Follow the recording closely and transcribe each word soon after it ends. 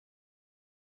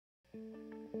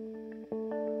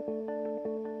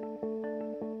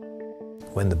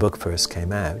When the book first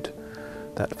came out,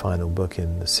 that final book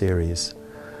in the series,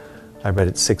 I read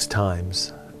it 6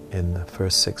 times in the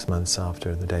first 6 months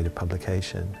after the date of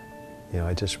publication.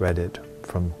 I just read it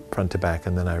from front to back,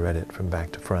 and then I read it from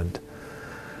back to front.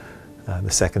 The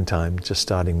second time, just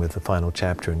starting with the final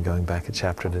chapter and going back a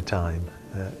chapter at a time,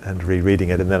 and rereading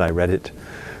it, and then I read it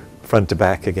front to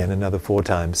back again another 4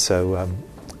 times. So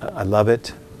I love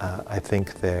it. I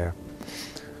think they're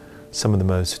some of the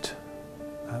most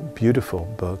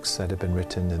beautiful books that have been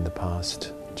written in the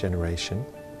past generation.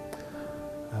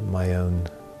 My own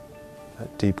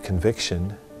deep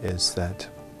conviction is that,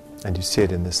 and you see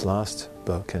it in this last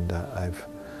book, and I've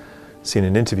seen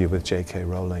an interview with J.K.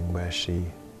 Rowling where she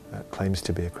claims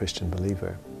to be a Christian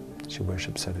believer. She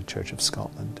worships at a Church of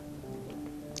Scotland.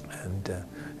 And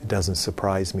it doesn't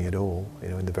surprise me at all.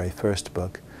 In the very first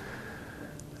book,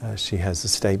 she has a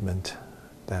statement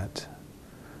that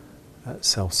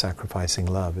self-sacrificing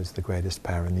love is the greatest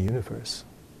power in the universe.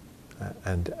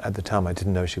 And at the time I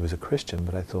didn't know she was a Christian,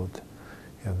 but I thought,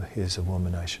 here's a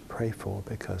woman I should pray for,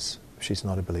 because if she's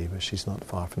not a believer, she's not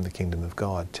far from the kingdom of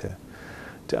God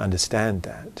to understand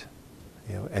that.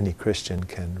 Any Christian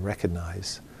can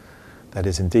recognize that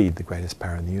is indeed the greatest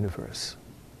power in the universe,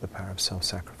 the power of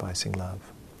self-sacrificing love.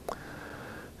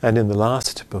 And in the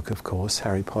last book, of course,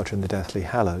 Harry Potter and the Deathly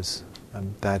Hallows,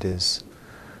 that is,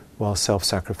 while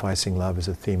self-sacrificing love is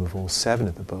a theme of all 7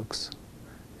 of the books,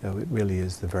 it really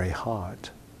is the very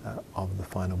heart of the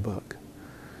final book,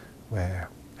 where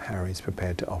Harry's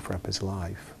prepared to offer up his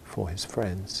life for his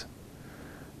friends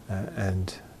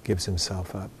and gives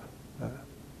himself up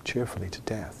cheerfully to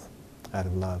death out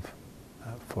of love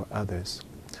for others,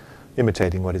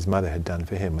 imitating what his mother had done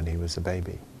for him when he was a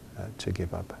baby, to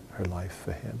give up her life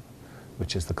for him,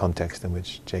 which is the context in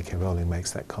which J.K. Rowling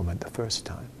makes that comment the first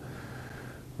time,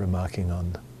 remarking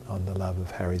on the love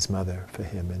of Harry's mother for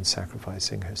him in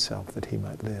sacrificing herself that he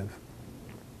might live.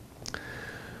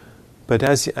 But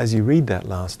as you read that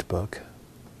last book,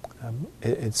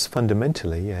 it's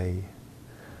fundamentally a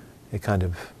kind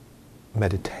of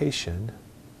meditation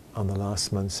on the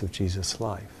last months of Jesus'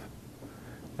 life,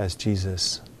 as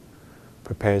Jesus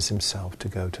prepares himself to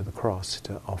go to the cross,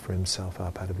 to offer himself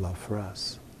up out of love for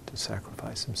us, to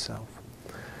sacrifice himself.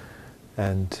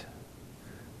 And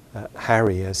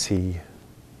Harry, as he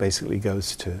basically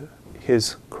goes to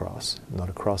his cross, not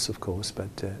a cross of course, but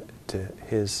to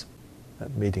his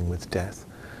meeting with death,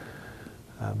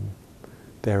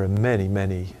 there are many,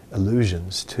 many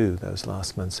allusions to those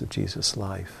last months of Jesus'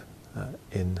 life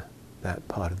in that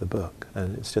part of the book,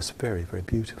 and it's just very, very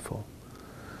beautiful.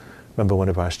 Remember one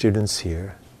of our students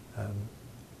here,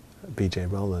 B.J.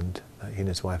 Rowland, he and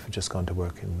his wife had just gone to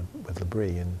work with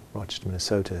L'Abri in Rochester,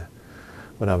 Minnesota.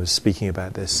 When I was speaking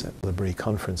about this at the L'Abri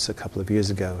conference a couple of years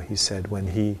ago, he said when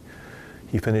he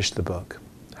finished the book,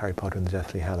 Harry Potter and the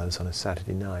Deathly Hallows, on a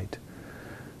Saturday night,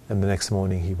 and the next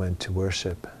morning he went to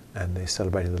worship and they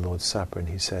celebrated the Lord's Supper, and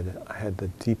he said, I had the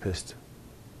deepest,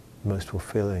 most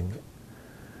fulfilling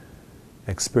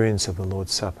experience of the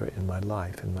Lord's Supper in my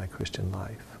life, in my Christian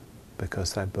life,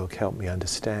 because that book helped me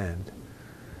understand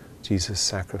Jesus'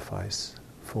 sacrifice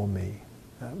for me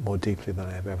more deeply than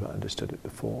I have ever understood it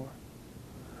before.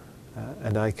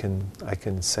 And I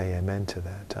can say amen to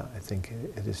that. I think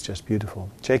it is just beautiful.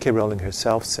 J.K. Rowling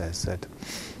herself says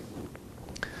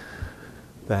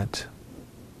that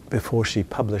before she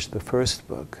published the first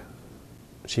book,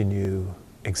 she knew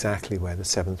exactly where the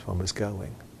 7th one was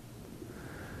going.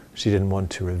 She didn't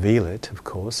want to reveal it, of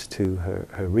course, to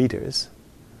her readers,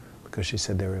 because she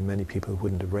said there were many people who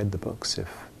wouldn't have read the books if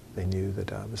they knew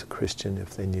that I was a Christian,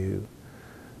 if they knew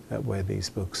where these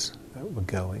books were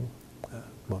going,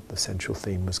 what the central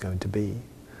theme was going to be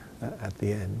at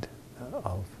the end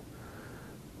of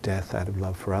death out of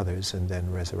love for others and then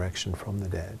resurrection from the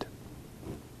dead,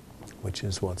 which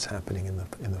is what's happening in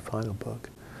the final book.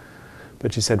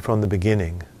 But she said from the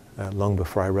beginning, long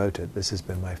before I wrote it, this has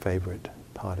been my favorite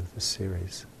part of this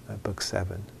series, book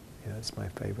 7. It's my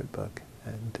favorite book.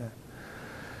 And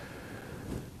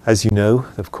as you know,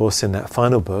 of course, in that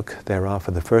final book, there are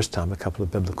for the first time a couple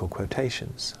of biblical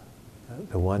quotations.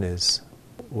 The one is,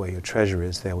 where your treasure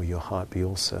is, there will your heart be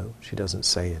also. She doesn't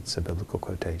say it's a biblical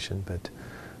quotation, but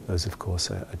those, of course,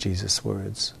 are Jesus'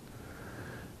 words.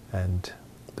 And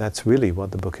that's really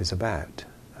what the book is about.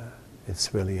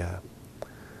 It's really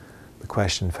the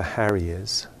question for Harry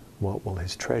is, what will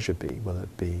his treasure be? Will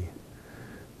it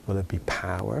be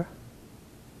power?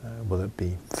 Will it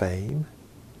be fame?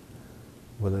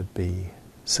 Will it be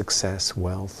success,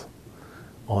 wealth,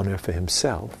 honor for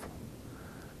himself?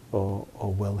 Or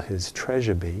will his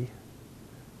treasure be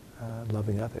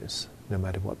loving others, no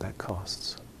matter what that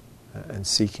costs, and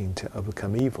seeking to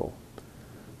overcome evil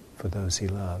for those he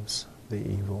loves. The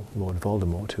evil Lord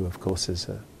Voldemort, who of course is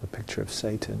a picture of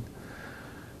Satan,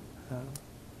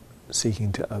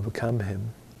 seeking to overcome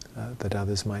him, that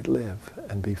others might live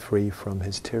and be free from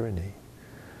his tyranny.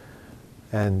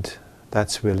 And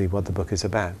that's really what the book is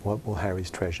about. What will Harry's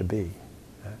treasure be?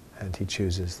 And he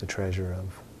chooses the treasure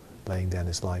of laying down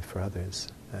his life for others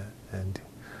and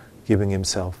giving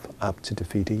himself up to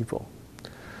defeat evil.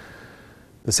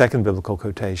 The second biblical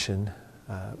quotation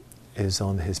is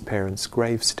on his parents'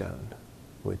 gravestone,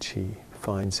 which he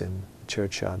finds in the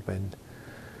churchyard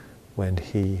when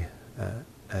he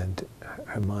and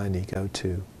Hermione go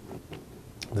to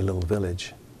the little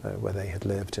village where they had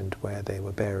lived and where they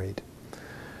were buried.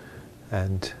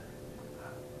 And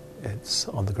it's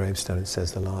on the gravestone, it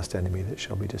says, "The last enemy that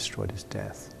shall be destroyed is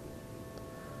death."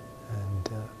 And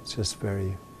it's just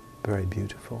very, very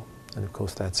beautiful. And of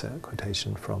course that's a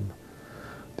quotation from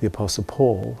the Apostle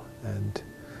Paul, and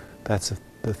that's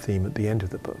the theme at the end of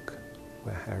the book,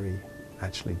 where Harry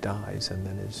actually dies and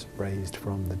then is raised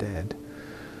from the dead,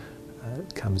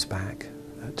 comes back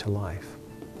to life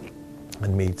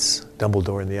and meets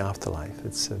Dumbledore in the afterlife.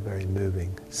 It's a very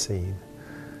moving scene.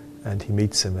 And he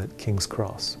meets him at King's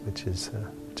Cross, which is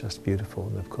just beautiful.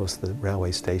 And of course the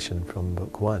railway station from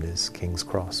book one is King's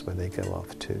Cross, where they go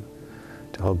off to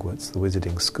Hogwarts, the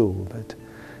wizarding school. But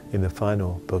in the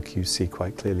final book you see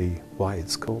quite clearly why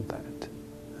it's called that,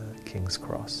 King's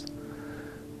Cross.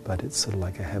 But it's sort of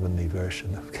like a heavenly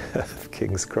version of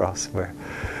King's Cross, where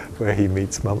he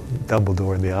meets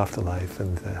Dumbledore in the afterlife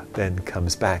and then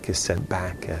comes back, is sent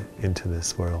back into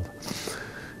this world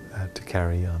to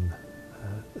carry on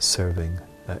serving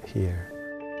here.